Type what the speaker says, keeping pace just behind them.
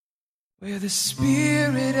Where the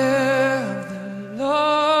Spirit of the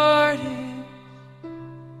Lord is,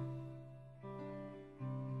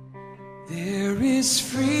 there is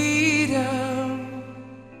freedom.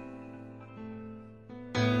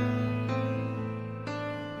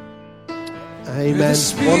 Amen.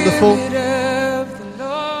 Wonderful.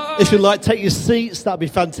 If you'd like, take your seats. That'd be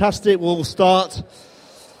fantastic. We'll start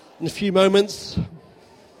in a few moments.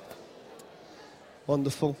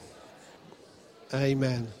 Wonderful.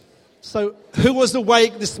 Amen. So, who was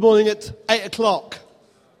awake this morning at 8 o'clock?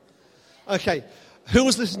 Okay. Who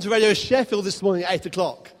was listening to Radio Sheffield this morning at 8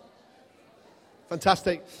 o'clock?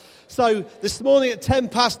 Fantastic. So, this morning at 10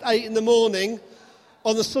 past 8 in the morning,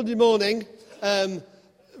 on the Sunday morning,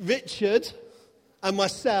 Richard and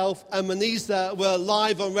myself and Manisa were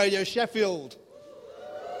live on Radio Sheffield.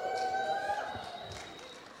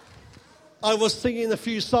 I was singing a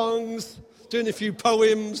few songs, doing a few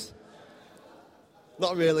poems.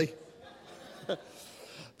 Not really.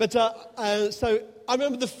 But so I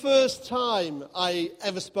remember the first time I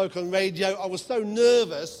ever spoke on radio, I was so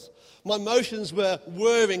nervous. My emotions were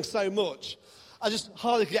whirring so much. I just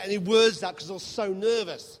hardly could get any words out because I was so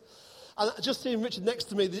nervous. And just seeing Richard next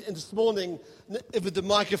to me this morning with the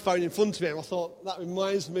microphone in front of him, I thought, that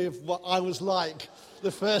reminds me of what I was like the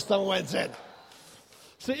first time I went in.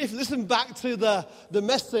 So if you listen back to the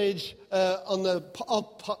message on the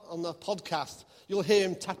podcast, you'll hear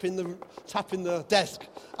him tapping the desk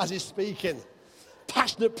as he's speaking.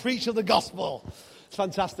 Passionate preacher of the gospel. It's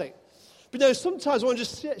fantastic. But sometimes I want to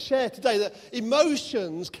just share today that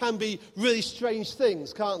emotions can be really strange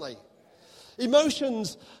things, can't they?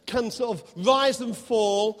 Emotions can sort of rise and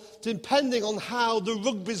fall depending on how the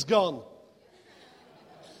rugby's gone.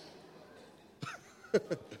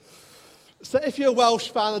 So if you're a Welsh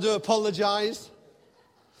fan, I do apologise.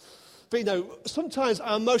 But sometimes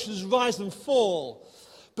our emotions rise and fall.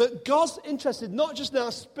 But God's interested not just in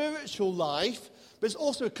our spiritual life, but He's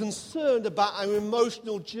also concerned about our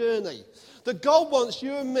emotional journey. That God wants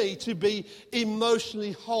you and me to be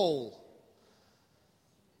emotionally whole.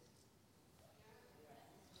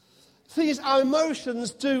 The thing is, our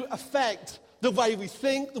emotions do affect the way we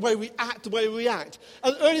think, the way we act, the way we react.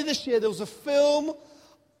 And earlier this year, there was a film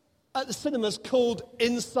at the cinemas called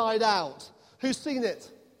Inside Out. Who's seen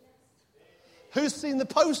it? Who's seen the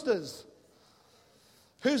posters?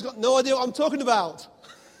 Who's got no idea what I'm talking about?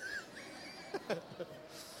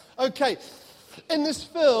 Okay, in this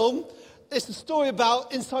film, it's a story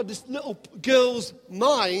about inside this little girl's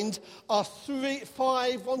mind are 5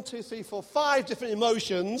 different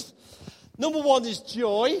emotions. Number one is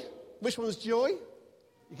joy. Which one is joy?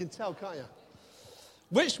 You can tell, can't you?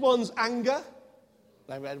 Which one's anger?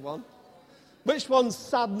 The red one. Which one's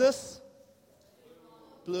sadness?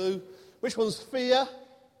 Blue. Which one's fear?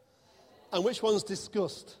 And which one's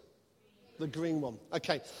disgust? The green one.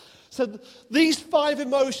 Okay. So these 5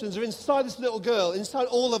 emotions are inside this little girl, inside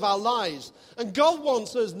all of our lives. And God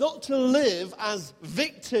wants us not to live as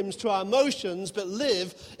victims to our emotions, but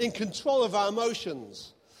live in control of our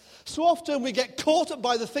emotions. So often we get caught up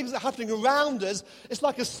by the things that are happening around us. It's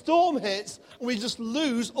like a storm hits and we just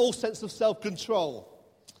lose all sense of self-control.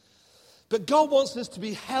 But God wants us to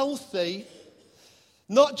be healthy,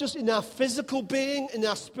 not just in our physical being, in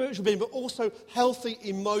our spiritual being, but also healthy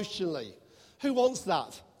emotionally. Who wants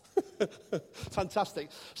that? Fantastic.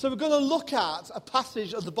 So we're going to look at a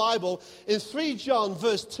passage of the Bible in 3 John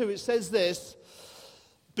verse 2. It says this: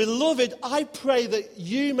 Beloved, I pray that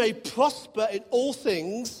you may prosper in all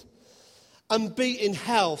things and be in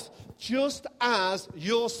health, just as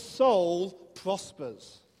your soul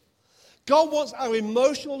prospers. God wants our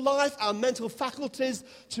emotional life, our mental faculties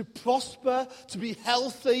to prosper, to be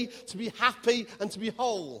healthy, to be happy, and to be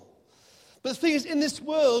whole. But the thing is, in this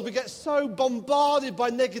world, we get so bombarded by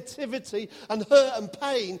negativity and hurt and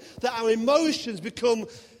pain that our emotions become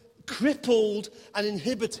crippled and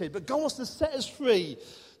inhibited. But God wants to set us free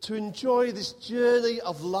to enjoy this journey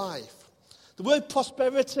of life. The word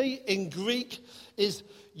prosperity in Greek is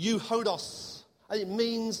euhodos, and it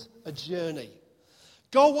means a journey.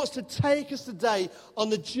 God wants to take us today on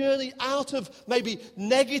the journey out of maybe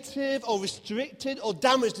negative or restricted or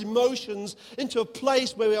damaged emotions into a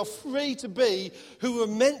place where we are free to be who we're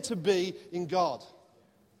meant to be in God.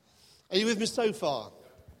 Are you with me so far?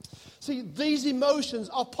 See, these emotions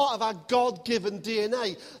are part of our God-given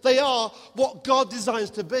DNA. They are what God designs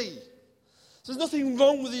to be. So there's nothing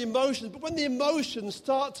wrong with the emotions, but when the emotions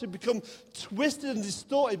start to become twisted and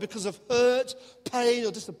distorted because of hurt, pain,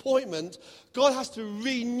 or disappointment, God has to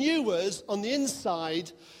renew us on the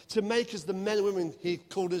inside to make us the men and women He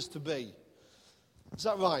called us to be. Is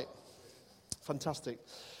that right? Fantastic.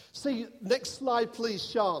 See, next slide, please,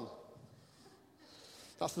 Sean.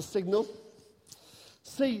 That's the signal.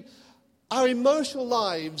 See, our emotional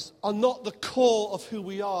lives are not the core of who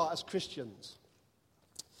we are as Christians.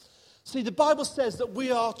 See, the Bible says that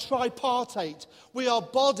we are tripartite. We are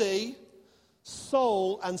body,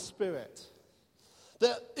 soul, and spirit.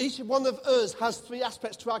 That each one of us has three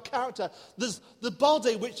aspects to our character. There's the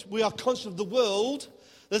body, which we are conscious of the world.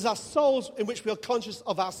 There's our souls, in which we are conscious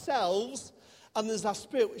of ourselves. And there's our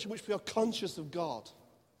spirit, in which we are conscious of God.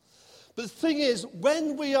 But the thing is,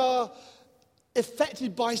 when we are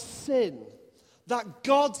affected by sin, that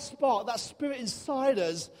God spark, that spirit inside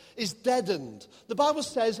us is deadened. The Bible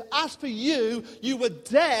says, as for you, you were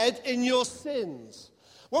dead in your sins.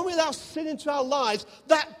 When we allow sin into our lives,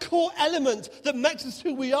 that core element that makes us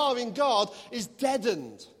who we are in God is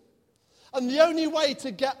deadened. And the only way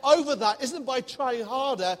to get over that isn't by trying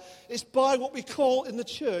harder, it's by what we call in the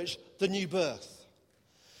church the new birth.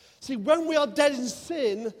 See, when we are dead in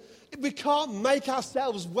sin, we can't make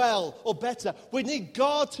ourselves well or better. We need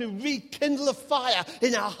God to rekindle a fire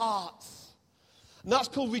in our hearts. And that's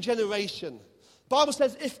called regeneration. The Bible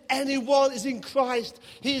says, if anyone is in Christ,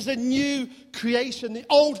 he is a new creation. The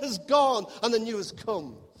old has gone and the new has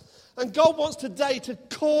come. And God wants today to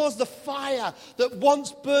cause the fire that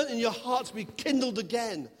once burnt in your heart to be kindled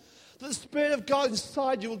again. That the Spirit of God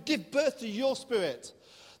inside you will give birth to your spirit.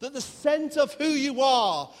 That the scent of who you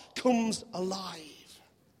are comes alive.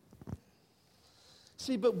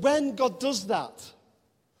 See, but when God does that,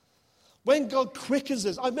 when God quickens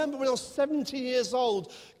us, I remember when I was 17 years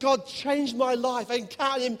old, God changed my life. I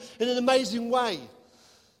encountered him in an amazing way.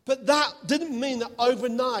 But that didn't mean that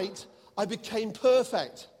overnight I became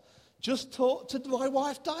perfect. Just talk to my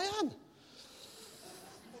wife, Diane.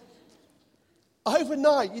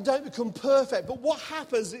 Overnight, you don't become perfect. But what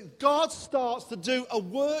happens is God starts to do a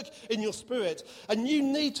work in your spirit. And you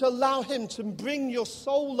need to allow him to bring your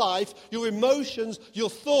soul life, your emotions, your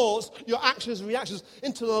thoughts, your actions and reactions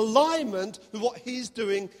into alignment with what he's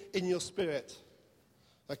doing in your spirit.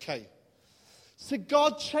 Okay. So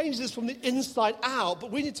God changes us from the inside out, but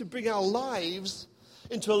we need to bring our lives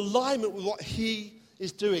into alignment with what he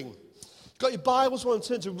is doing. Got your Bibles? I want to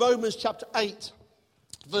turn to Romans chapter 8,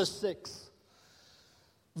 verse 6.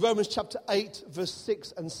 Romans chapter 8, verse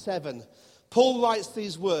 6 and 7. Paul writes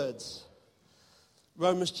these words.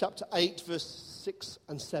 Romans chapter 8, verse 6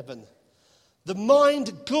 and 7. The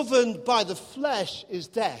mind governed by the flesh is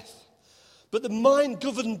death, but the mind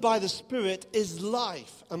governed by the Spirit is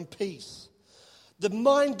life and peace. The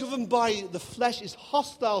mind governed by the flesh is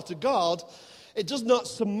hostile to God. It does not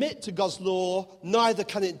submit to God's law, neither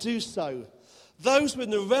can it do so. Those who are in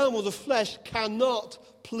the realm of the flesh cannot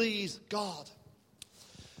please God.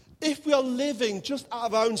 If we are living just out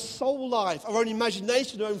of our own soul life, our own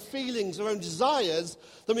imagination, our own feelings, our own desires,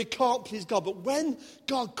 then we can't please God. But when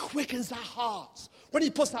God quickens our hearts, when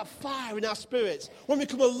he puts that fire in our spirits, when we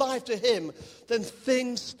come alive to him, then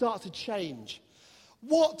things start to change.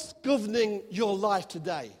 What's governing your life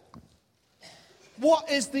today?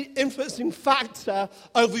 What is the influencing factor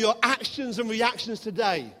over your actions and reactions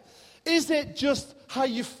today? Is it just how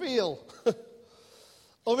you feel?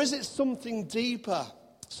 Or is it something deeper?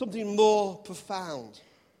 Something more profound.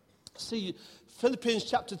 See, Philippians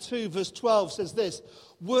chapter 2, verse 12 says this: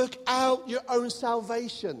 work out your own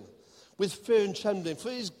salvation with fear and trembling, for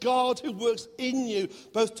it is God who works in you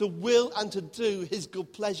both to will and to do his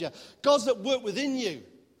good pleasure. God's at work within you.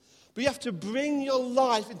 But you have to bring your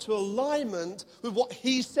life into alignment with what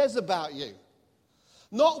he says about you.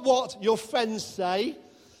 Not what your friends say,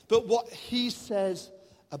 but what he says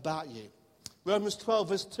about you. Romans 12,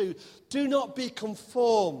 verse 2, do not be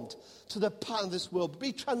conformed to the pattern of this world, but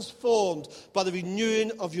be transformed by the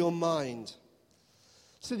renewing of your mind.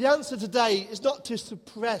 So the answer today is not to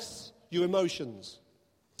suppress your emotions.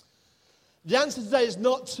 The answer today is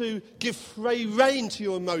not to give free rein to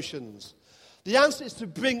your emotions. The answer is to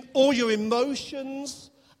bring all your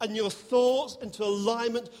emotions and your thoughts into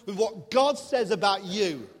alignment with what God says about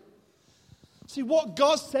you. See, what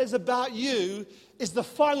God says about you is the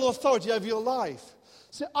final authority over your life.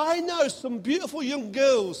 See, I know some beautiful young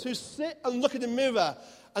girls who sit and look in the mirror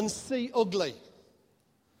and see ugly.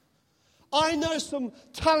 I know some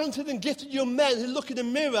talented and gifted young men who look in the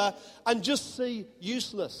mirror and just see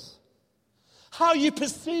useless. How you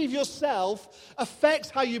perceive yourself affects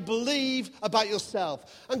how you believe about yourself.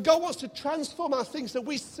 And God wants to transform our things so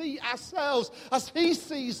we see ourselves as he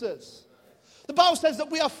sees us. The Bible says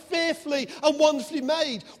that we are fearfully and wonderfully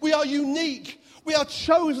made. We are unique. We are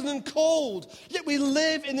chosen and called. Yet we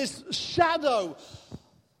live in this shadow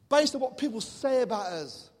based on what people say about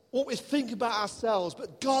us, what we think about ourselves.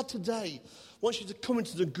 But God today wants you to come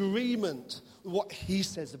into agreement with what he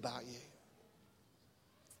says about you.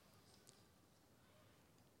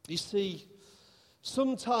 You see,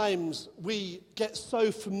 sometimes we get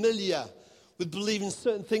so familiar with believing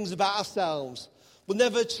certain things about ourselves. We'll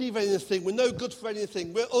never achieve anything. We're no good for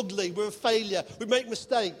anything. We're ugly. We're a failure. We make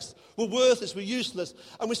mistakes. We're worthless. We're useless.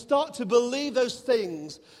 And we start to believe those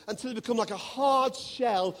things until they become like a hard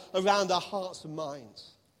shell around our hearts and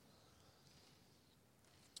minds.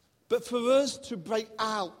 But for us to break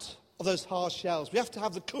out of those hard shells, we have to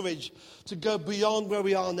have the courage to go beyond where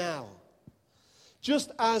we are now.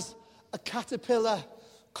 Just as a caterpillar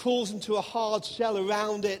crawls into a hard shell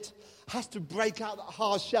around it, has to break out that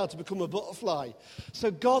hard shell to become a butterfly.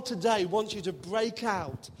 So God today wants you to break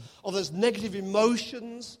out of those negative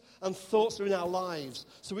emotions and thoughts that are in our lives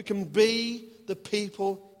so we can be the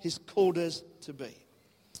people He's called us to be.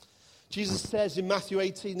 Jesus says in Matthew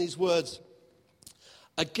 18 these words,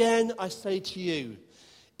 "Again I say to you,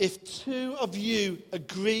 if two of you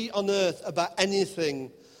agree on earth about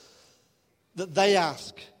anything that they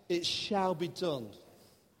ask, it shall be done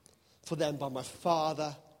for them by my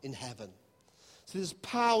Father in heaven." So there's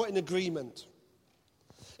power in agreement.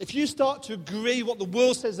 If you start to agree what the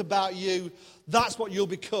world says about you, that's what you'll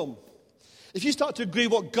become. If you start to agree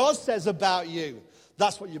what God says about you,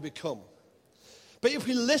 that's what you become. But if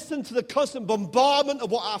we listen to the constant bombardment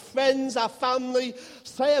of what our friends, our family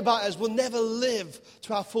say about us, we'll never live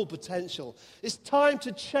to our full potential. It's time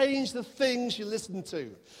to change the things you listen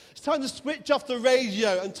to. It's time to switch off the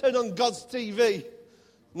radio and turn on God's TV.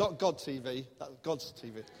 Not God TV, that's God's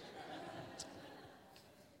TV.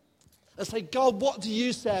 And say, God, what do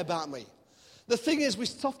you say about me? The thing is, we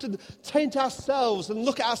often taint ourselves and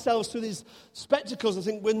look at ourselves through these spectacles and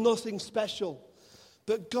think we're nothing special.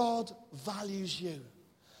 But God values you.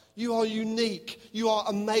 You are unique. You are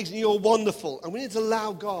amazing. You are wonderful. And we need to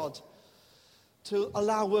allow God to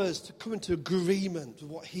allow us to come into agreement with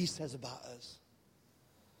what He says about us.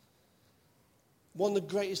 One of the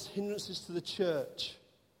greatest hindrances to the church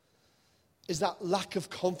is that lack of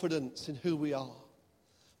confidence in who we are.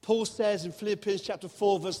 Paul says in Philippians chapter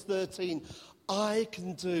 4, verse 13, I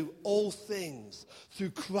can do all things through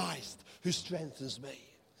Christ who strengthens me.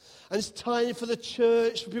 And it's time for the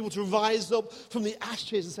church, for people to rise up from the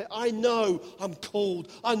ashes and say, I know I'm called.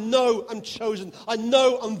 I know I'm chosen. I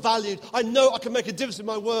know I'm valued. I know I can make a difference in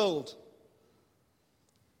my world.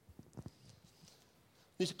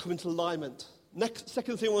 We need to come into alignment.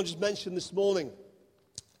 Second thing I want to just mention this morning,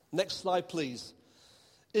 next slide please,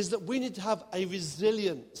 is that we need to have a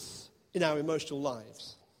resilience in our emotional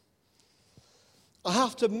lives. I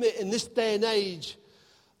have to admit, in this day and age,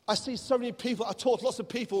 I see so many people, I talk to lots of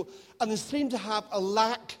people, and they seem to have a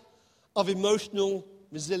lack of emotional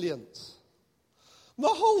resilience. My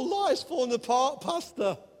whole life's fallen apart,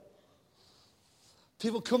 Pastor.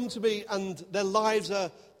 People come to me and their lives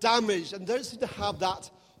are damaged and don't seem to have that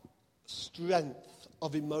strength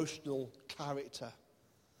of emotional character.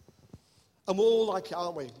 And we're all like it,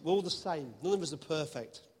 aren't we? We're all the same. None of us are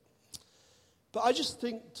perfect. But I just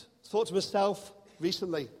thought to myself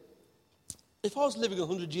recently, if I was living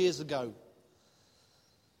 100 years ago,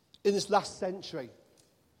 in this last century,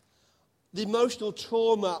 the emotional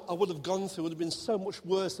trauma I would have gone through would have been so much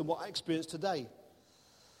worse than what I experience today.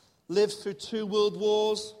 Lived through 2 world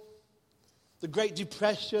wars, the Great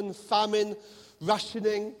Depression, famine,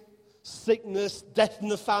 rationing, sickness, death in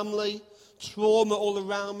the family, trauma all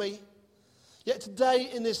around me. Yet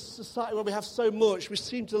today, in this society where we have so much, we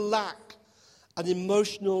seem to lack an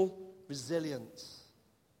emotional resilience.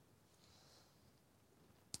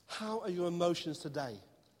 How are your emotions today?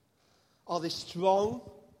 Are they strong?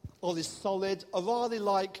 Are they solid? Or are they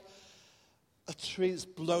like a tree that's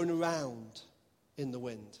blown around in the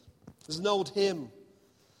wind? There's an old hymn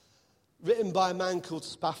written by a man called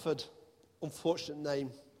Spafford, unfortunate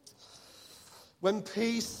name. When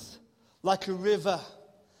peace, like a river,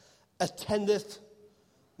 attendeth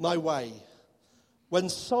my way, when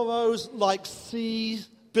sorrows like sea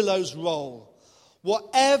billows roll,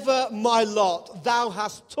 whatever my lot, thou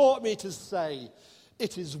hast taught me to say,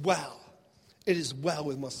 it is well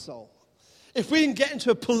with my soul. If we can get into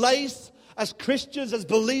a place as Christians, as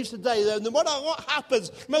believers today, that no matter what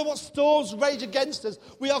happens, no matter what storms rage against us,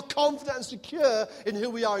 we are confident and secure in who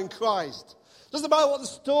we are in Christ. Doesn't matter what the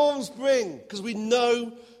storms bring, because we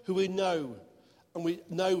know who we know, and we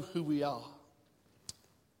know who we are.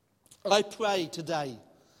 I pray today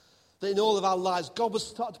that in all of our lives, God will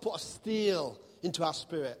start to put a steel into our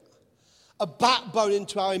spirit, a backbone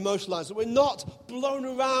into our emotional lives, that we're not blown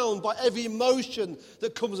around by every emotion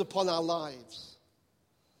that comes upon our lives.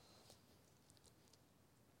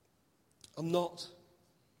 I'm not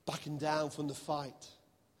backing down from the fight.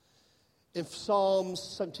 In Psalms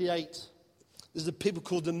 78, there's a people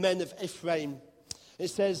called the men of Ephraim. It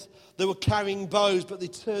says they were carrying bows, but they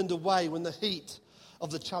turned away when the heat of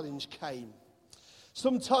the challenge came.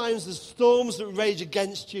 Sometimes there's storms that rage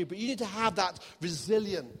against you, but you need to have that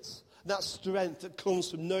resilience, that strength that comes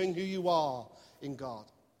from knowing who you are in God.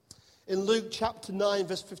 In Luke chapter 9,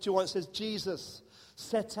 verse 51, it says, Jesus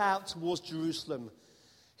set out towards Jerusalem.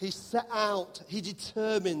 He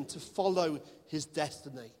determined to follow his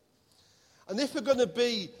destiny. And if we're going to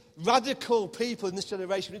be radical people in this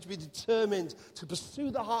generation, we need to be determined to pursue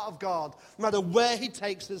the heart of God, no matter where he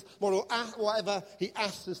takes us, whatever he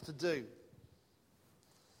asks us to do.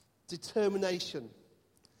 Determination.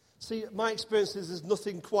 See, my experience is there's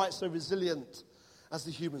nothing quite so resilient as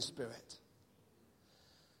the human spirit.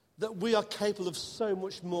 That we are capable of so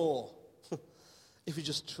much more if we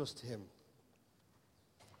just trust him.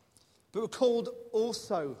 But we're called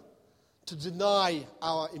also to deny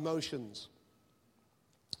our emotions.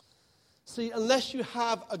 See, unless you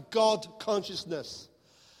have a God consciousness,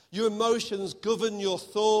 your emotions govern your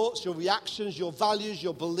thoughts, your reactions, your values,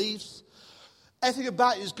 your beliefs. Everything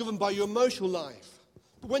about you is governed by your emotional life.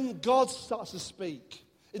 But when God starts to speak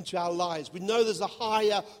into our lives, we know there's a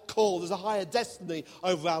higher call, there's a higher destiny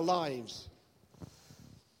over our lives.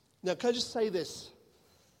 Now, can I just say this?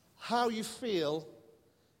 How you feel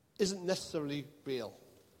isn't necessarily real.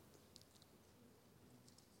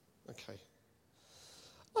 Okay.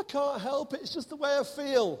 I can't help it, it's just the way I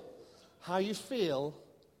feel. How you feel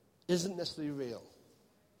isn't necessarily real.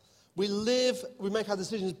 We make our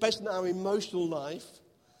decisions based on our emotional life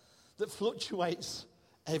that fluctuates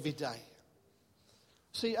every day.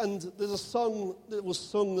 See, and there's a song that was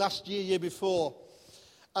sung last year before,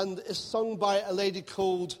 and it's sung by a lady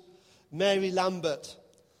called Mary Lambert.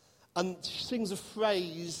 And she sings a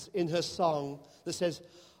phrase in her song that says,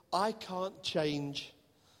 I can't change.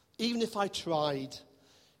 Even if I tried,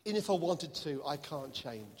 even if I wanted to, I can't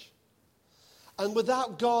change. And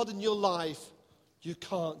without God in your life, you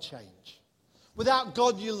can't change. Without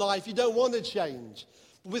God in your life, you don't want to change.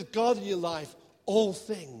 But with God in your life, all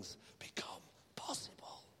things become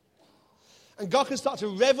possible. And God can start to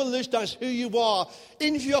revolutionize who you are.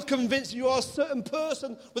 Even if you're convinced you are a certain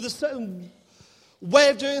person with a certain way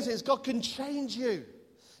of doing things, God can change you.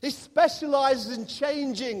 He specializes in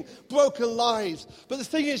changing broken lives. But the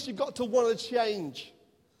thing is, you've got to want to change.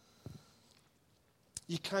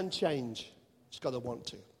 You can change. You've got to want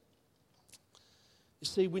to. You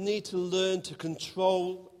see, we need to learn to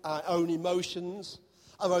control our own emotions,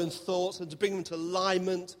 our own thoughts, and to bring them into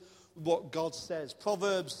alignment with what God says.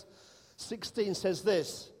 Proverbs 16 says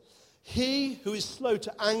this, he who is slow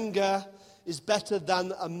to anger is better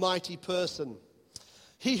than a mighty person.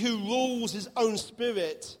 He who rules his own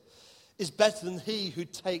spirit is better than he who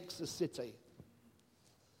takes a city.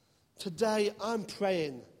 Today, I'm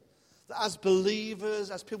praying that as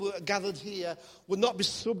believers, as people that are gathered here, will not be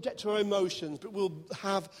subject to our emotions, but will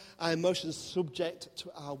have our emotions subject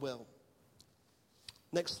to our will.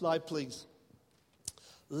 Next slide, please.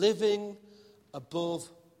 Living above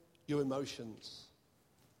your emotions.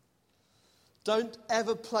 Don't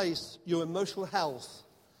ever place your emotional health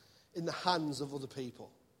in the hands of other people.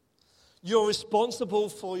 You're responsible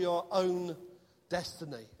for your own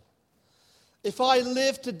destiny. If I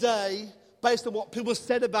live today based on what people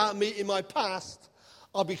said about me in my past,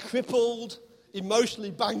 I'll be crippled,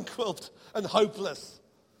 emotionally bankrupt, and hopeless.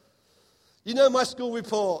 You know my school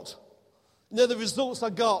report. You know the results I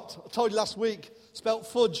got. I told you last week, spelt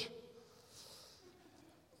fudge.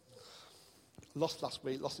 Lost last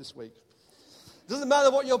week, lost this week. Doesn't matter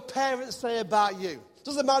what your parents say about you.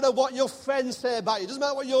 Doesn't matter what your friends say about you. Doesn't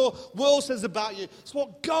matter what your world says about you. It's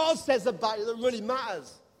what God says about you that really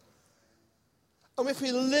matters. And if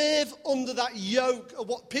we live under that yoke of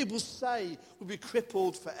what people say, we'll be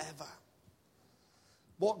crippled forever.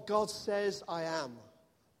 What God says I am,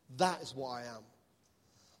 that is what I am.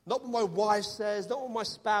 Not what my wife says, not what my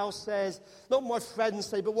spouse says, not what my friends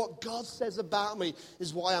say, but what God says about me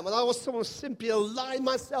is what I am. And I want to simply align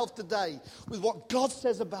myself today with what God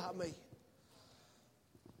says about me.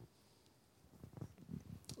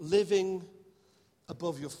 Living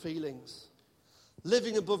above your feelings.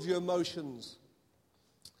 Living above your emotions.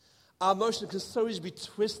 Our emotions can so easily be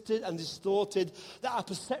twisted and distorted that our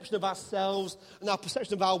perception of ourselves and our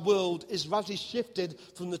perception of our world is radically shifted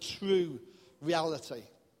from the true reality.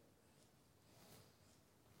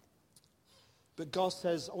 But God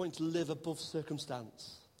says, I want you to live above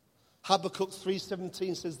circumstance. Habakkuk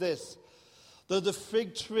 3:17 says this, though the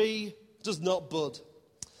fig tree does not bud,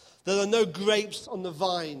 there are no grapes on the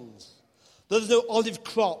vines, there is no olive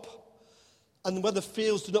crop, and where the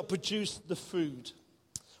fields do not produce the food,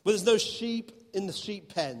 where there's no sheep in the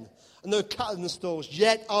sheep pen, and no cattle in the stalls,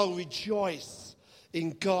 yet I'll rejoice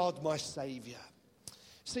in God my Saviour.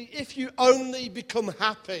 See, if you only become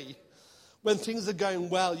happy when things are going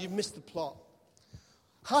well, you've missed the plot.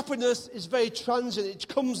 Happiness is very transient. It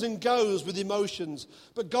comes and goes with emotions.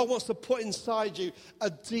 But God wants to put inside you a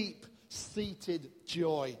deep-seated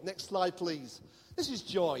joy. Next slide, please. This is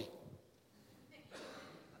joy.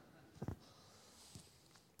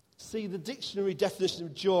 See, the dictionary definition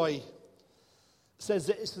of joy says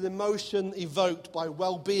that it's an emotion evoked by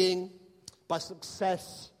well-being, by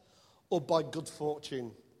success, or by good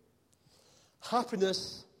fortune.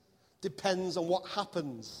 Happiness depends on what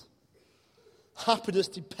happens. Happiness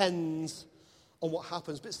depends on what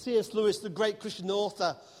happens. But C.S. Lewis, the great Christian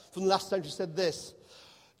author from the last century, said this: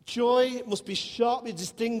 joy must be sharply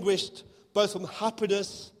distinguished both from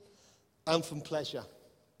happiness and from pleasure.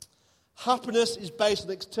 Happiness is based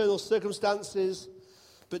on external circumstances,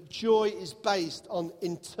 but joy is based on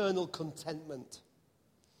internal contentment.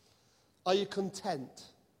 Are you content?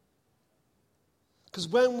 Because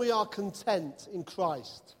when we are content in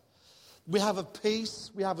Christ, we have a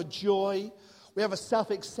peace, we have a joy, we have a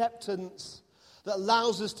self-acceptance that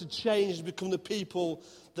allows us to change and become the people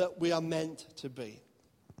that we are meant to be.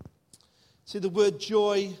 See, the word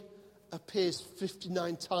joy appears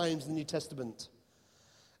 59 times in the New Testament.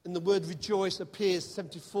 And the word rejoice appears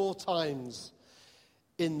 74 times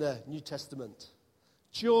in the New Testament.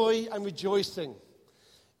 Joy and rejoicing.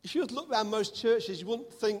 If you were to look around most churches, you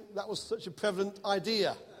wouldn't think that was such a prevalent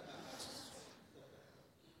idea.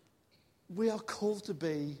 We are called to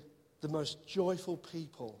be the most joyful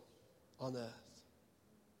people on earth.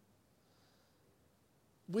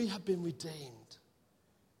 We have been redeemed.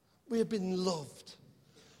 We have been loved.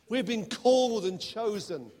 We have been called and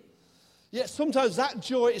chosen. Yet sometimes that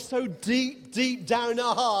joy is so deep, deep down in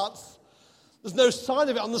our hearts, there's no sign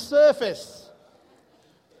of it on the surface.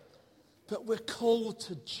 But we're called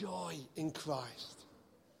to joy in Christ.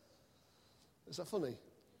 Is that funny?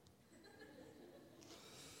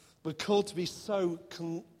 We're called to be so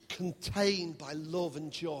contained by love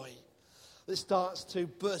and joy that it starts to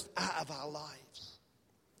burst out of our lives.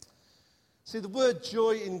 See, the word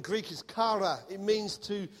joy in Greek is chara. It means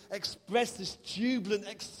to express this jubilant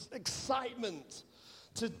excitement,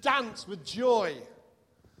 to dance with joy.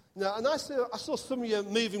 Now, and I saw some of you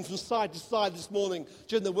moving from side to side this morning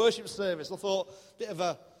during the worship service. I thought, a bit of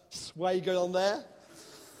a sway going on there.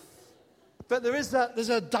 But there's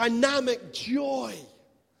a dynamic joy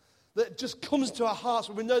that just comes to our hearts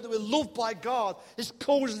when we know that we're loved by God. He's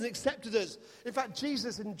called us and accepted us. In fact,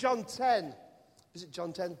 Jesus in John 10, is it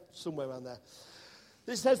John 10? Somewhere around there.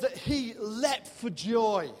 It says that he leapt for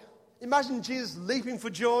joy. Imagine Jesus leaping for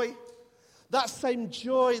joy. That same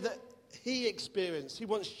joy that he experienced, he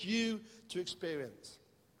wants you to experience.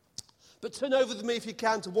 But turn over with me, if you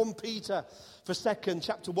can, to 1 Peter for a second,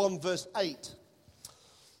 chapter 1, verse 8.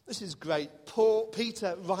 This is great.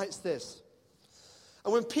 Peter writes this.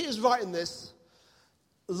 And when Peter's writing this,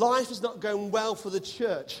 life is not going well for the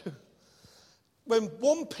church. When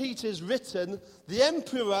 1 Peter is written, the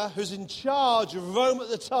emperor who's in charge of Rome at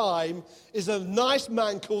the time is a nice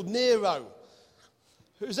man called Nero.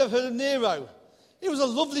 Who's ever heard of Nero? He was a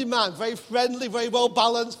lovely man, very friendly, very well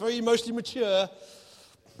balanced, very emotionally mature,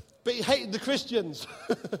 but he hated the Christians.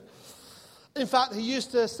 In fact, he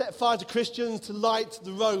used to set fire to Christians to light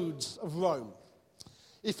the roads of Rome.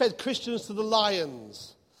 He fed Christians to the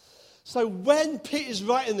lions. So when Peter's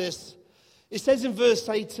writing this, it says in verse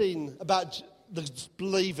 18 about the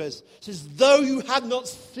believers, it says, though you had not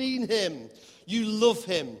seen him, you love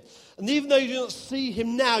him. And even though you do not see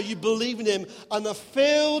him now, you believe in him and are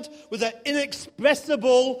filled with an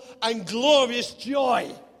inexpressible and glorious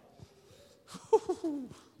joy.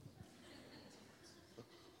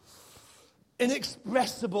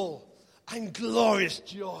 Inexpressible and glorious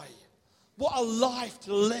joy. What a life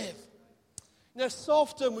to live. You know, so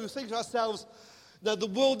often we think to ourselves, no, the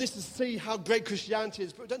world needs to see how great Christianity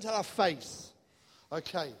is, but we don't tell our face.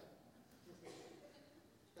 Okay.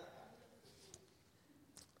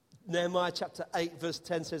 Nehemiah chapter 8 verse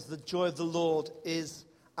 10 says, the joy of the Lord is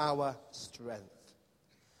our strength.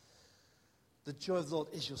 The joy of the Lord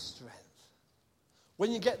is your strength.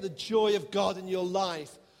 When you get the joy of God in your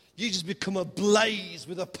life, you just become ablaze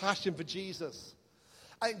with a passion for Jesus.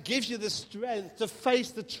 And it gives you the strength to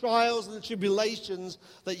face the trials and the tribulations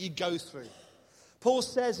that you go through. Paul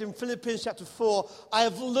says in Philippians chapter 4, I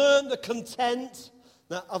have learned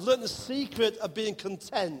I've learned the secret of being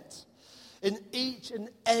content in each and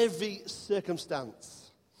every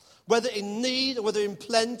circumstance. Whether in need or whether in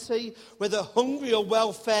plenty, whether hungry or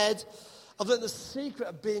well-fed, I've learned the secret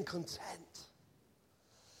of being content.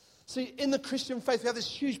 See, in the Christian faith, we have this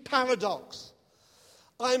huge paradox.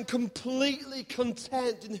 I am completely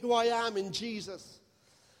content in who I am in Jesus.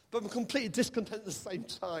 But I'm completely discontent at the same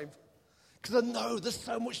time. Because I know there's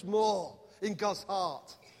so much more in God's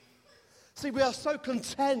heart. See, we are so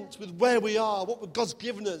content with where we are, what God's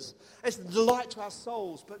given us. It's a delight to our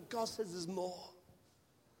souls, but God says there's more.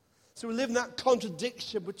 So we live in that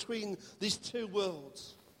contradiction between these two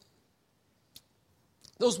worlds.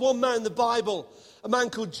 There was one man in the Bible, a man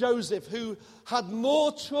called Joseph, who had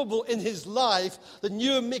more trouble in his life than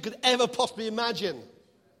you and me could ever possibly imagine.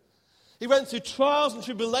 He went through trials and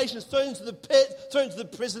tribulations, thrown into the pit, thrown into the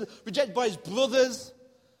prison, rejected by his brothers.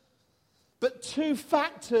 But two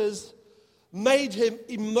factors made him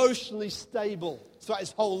emotionally stable throughout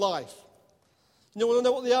his whole life. You want to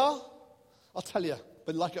know what they are? I'll tell you,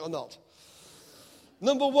 whether you like it or not.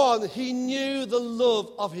 Number one, he knew the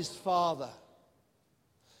love of his father.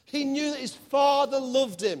 He knew that his father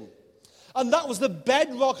loved him. And that was the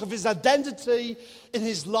bedrock of his identity in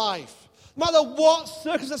his life. No matter what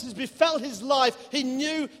circumstances befell his life, he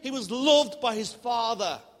knew he was loved by his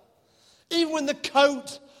father. Even when the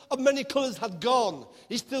coat of many colours had gone,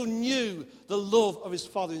 he still knew the love of his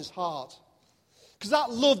father in his heart. Because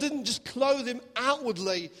that love didn't just clothe him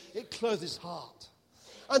outwardly, it clothed his heart.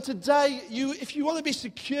 And today, if you want to be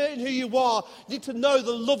secure in who you are, you need to know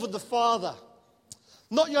the love of the Father.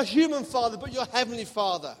 Not your human father, but your heavenly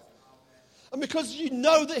Father. And because you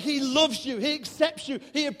know that he loves you, he accepts you,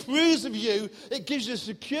 he approves of you, it gives you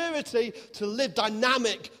security to live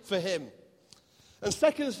dynamic for him. And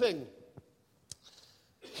second thing,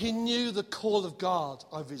 he knew the call of God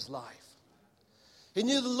over his life. He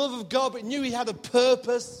knew the love of God, but he knew he had a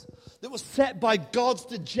purpose that was set by God's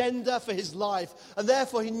agenda for his life. And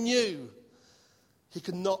therefore he knew he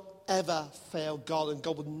could not ever fail God, and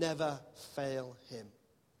God would never fail him.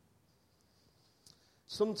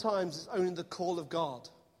 Sometimes it's only the call of God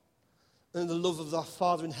and the love of our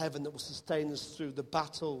Father in heaven that will sustain us through the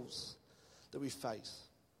battles that we face.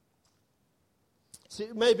 See,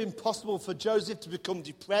 it may have been possible for Joseph to become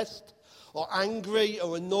depressed or angry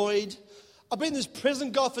or annoyed. I've been in this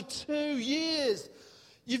prison, God, for 2 years.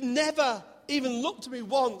 You've never even looked at me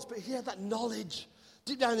once, but he had that knowledge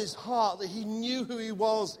deep down in his heart that he knew who he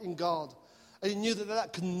was in God. And he knew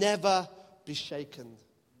that could never be shaken.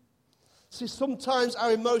 See, sometimes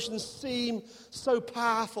our emotions seem so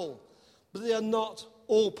powerful, but they are not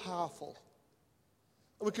all powerful.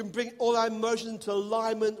 And we can bring all our emotions into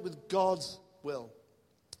alignment with God's will.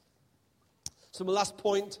 So my last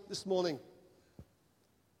point this morning.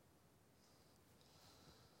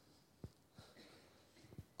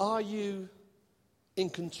 Are you in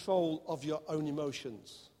control of your own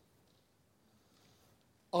emotions?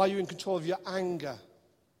 Are you in control of your anger,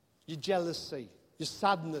 your jealousy, your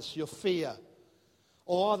sadness, your fear?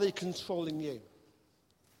 Or are they controlling you?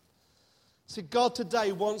 See, God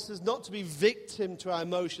today wants us not to be victim to our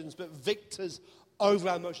emotions, but victors over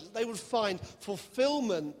our emotions. They would find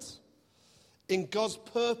fulfillment in God's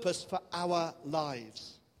purpose for our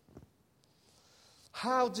lives.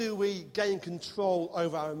 How do we gain control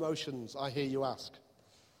over our emotions, I hear you ask?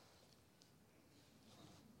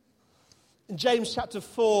 In James chapter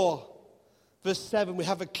 4, verse 7, we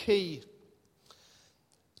have a key.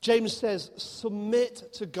 James says,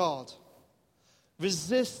 submit to God,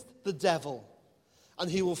 resist the devil, and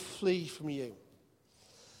he will flee from you.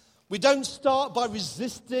 We don't start by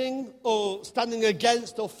resisting or standing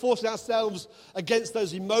against or forcing ourselves against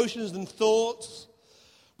those emotions and thoughts.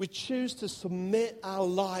 We choose to submit our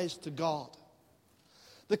lives to God.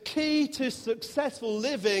 The key to successful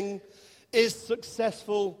living is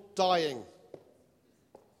successful dying.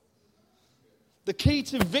 The key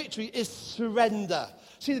to victory is surrender.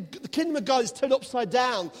 See, the kingdom of God is turned upside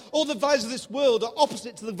down. All the values of this world are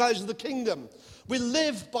opposite to the values of the kingdom. We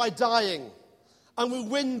live by dying, and we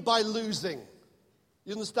win by losing.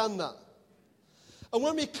 You understand that? And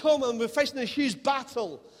when we come and we're facing a huge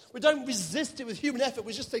battle, we don't resist it with human effort.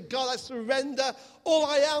 We just say, God, I surrender all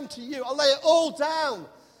I am to you. I lay it all down.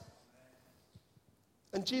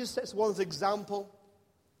 And Jesus sets one as an example.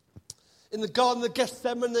 In the Garden of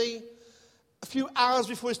Gethsemane, a few hours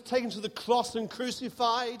before he's taken to the cross and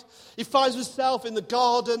crucified, he finds himself in the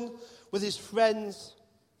garden with his friends.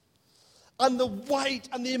 And the weight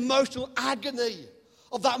and the emotional agony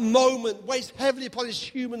of that moment weighs heavily upon his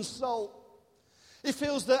human soul. He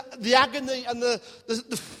feels the agony and the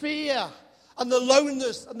fear and the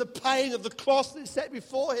loneliness and the pain of the cross that is set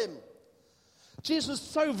before him. Jesus was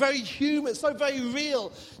so very human, so very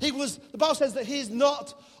real. The Bible says that he is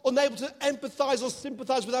not unable to empathize or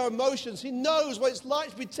sympathize with our emotions. He knows what it's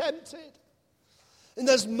like to be tempted. In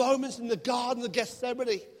those moments in the Garden of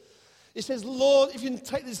Gethsemane, He says, Lord, if you can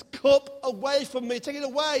take this cup away from me, take it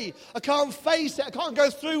away. I can't face it. I can't go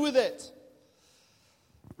through with it.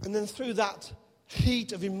 And then through that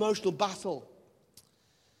heat of emotional battle,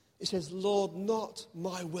 he says, Lord, not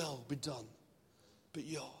my will be done, but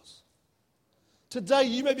yours. Today,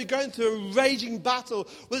 you may be going through a raging battle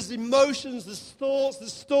with there's emotions, there's thoughts,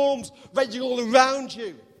 there's storms raging all around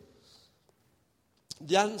you.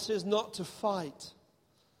 The answer is not to fight.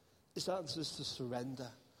 The answer is to surrender.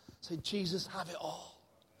 Say, Jesus, have it all.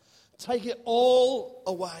 Take it all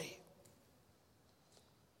away.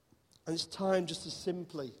 And it's time just to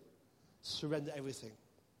simply surrender everything.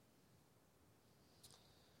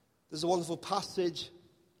 There's a wonderful passage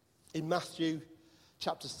in Matthew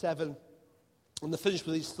chapter 7. And to finish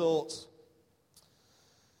with these thoughts.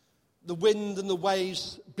 The wind and the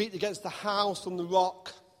waves beat against the house on the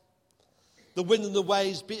rock. The wind and the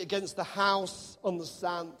waves beat against the house on the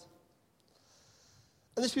sand.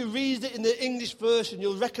 And if you read it in the English version,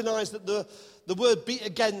 you'll recognize that the word beat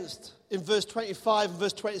against in verse 25 and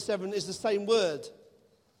verse 27 is the same word.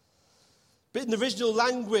 But in the original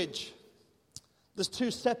language, there's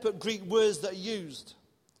two separate Greek words that are used.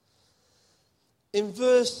 In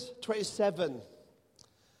verse 27,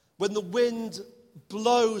 when the wind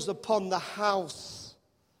blows upon the house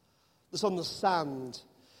that's on the sand,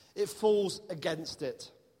 it falls against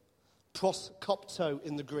it. Proskopto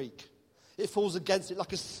in the Greek. It falls against it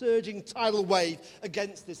like a surging tidal wave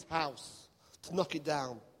against this house to knock it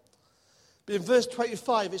down. But in verse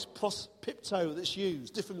 25, it's prospipto that's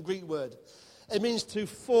used, different Greek word. It means to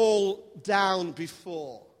fall down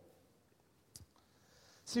before.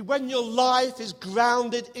 See, when your life is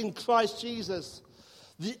grounded in Christ Jesus,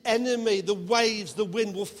 the enemy, the waves, the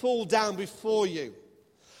wind will fall down before you.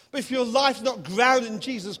 But if your life is not grounded in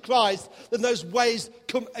Jesus Christ, then those waves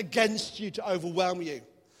come against you to overwhelm you.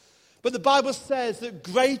 But the Bible says that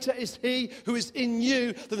greater is he who is in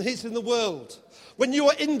you than he is in the world. When you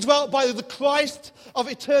are indwelt by the Christ of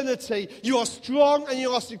eternity, you are strong and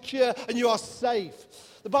you are secure and you are safe.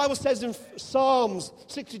 The Bible says in Psalms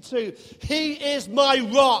 62, he is my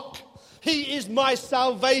rock. He is my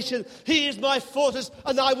salvation. He is my fortress,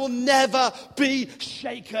 and I will never be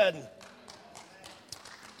shaken.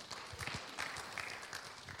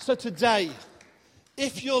 So today,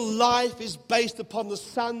 if your life is based upon the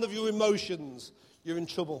sand of your emotions, you're in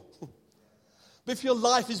trouble. But if your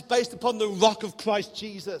life is based upon the rock of Christ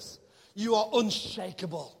Jesus, you are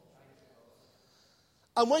unshakable.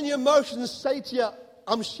 And when your emotions say to you,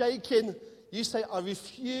 I'm shaking, you say, I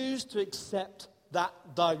refuse to accept that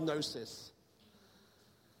diagnosis.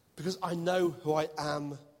 Because I know who I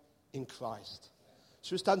am in Christ.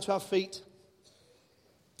 Shall we stand to our feet?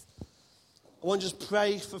 I want to just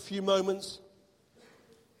pray for a few moments.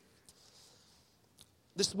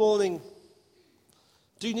 This morning,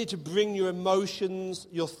 do you need to bring your emotions,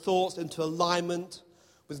 your thoughts into alignment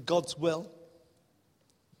with God's will?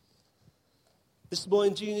 This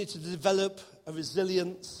morning, do you need to develop a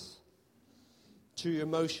resilience to your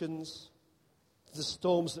emotions, to the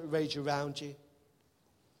storms that rage around you?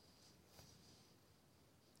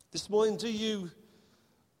 This morning,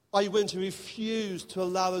 are you willing to refuse to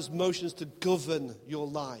allow those emotions to govern your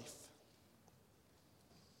life?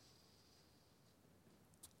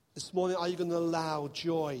 This morning, are you going to allow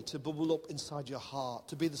joy to bubble up inside your heart,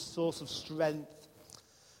 to be the source of strength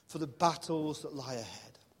for the battles that lie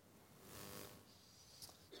ahead?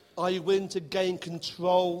 Are you willing to gain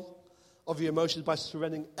control of your emotions by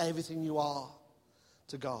surrendering everything you are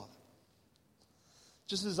to God?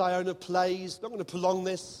 Just as Iona plays, I'm not going to prolong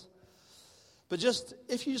this, but just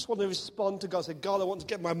if you just want to respond to God, say, God, I want to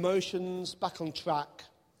get my emotions back on track.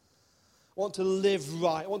 I want to live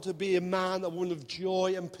right. I want to be a man, a woman of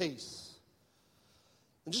joy and peace.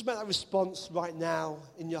 And just make that response right now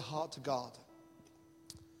in your heart to God.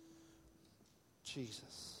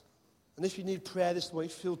 Jesus. And if you need prayer this morning,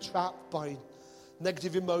 if you feel trapped by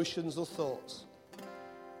negative emotions or thoughts,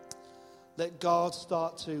 let God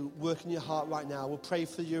start to work in your heart right now. We'll pray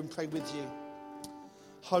for you and pray with you.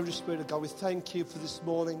 Holy Spirit of God, we thank you for this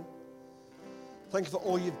morning. Thank you for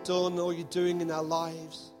all you've done, all you're doing in our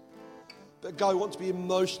lives. But God, we want to be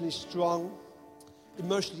emotionally strong,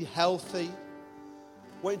 emotionally healthy.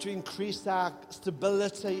 We want you to increase our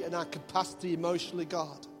stability and our capacity emotionally,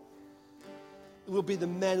 God. We'll be the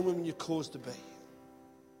men and women you're called to be.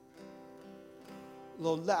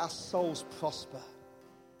 Lord, let our souls prosper.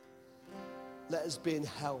 Let us be in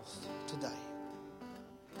health today.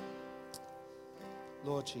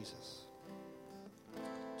 Lord Jesus.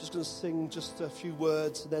 Just going to sing just a few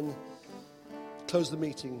words and then close the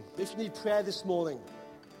meeting. If you need prayer this morning,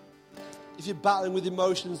 if you're battling with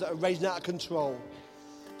emotions that are raging out of control,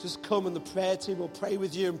 just come and the prayer team will pray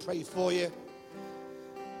with you and pray for you.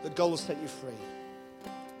 That God will set you free.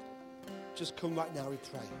 Just come right now, we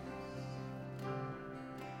pray.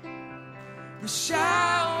 The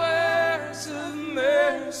showers of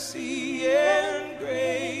mercy and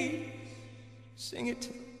grace, sing it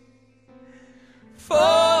to me,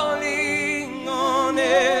 falling on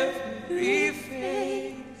every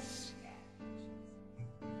face.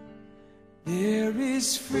 There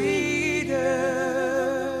is freedom.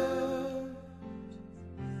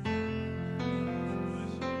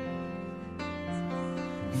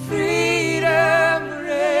 Freedom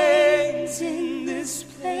reigns in this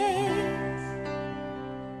place.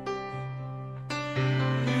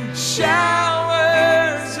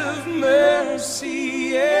 Showers of mercy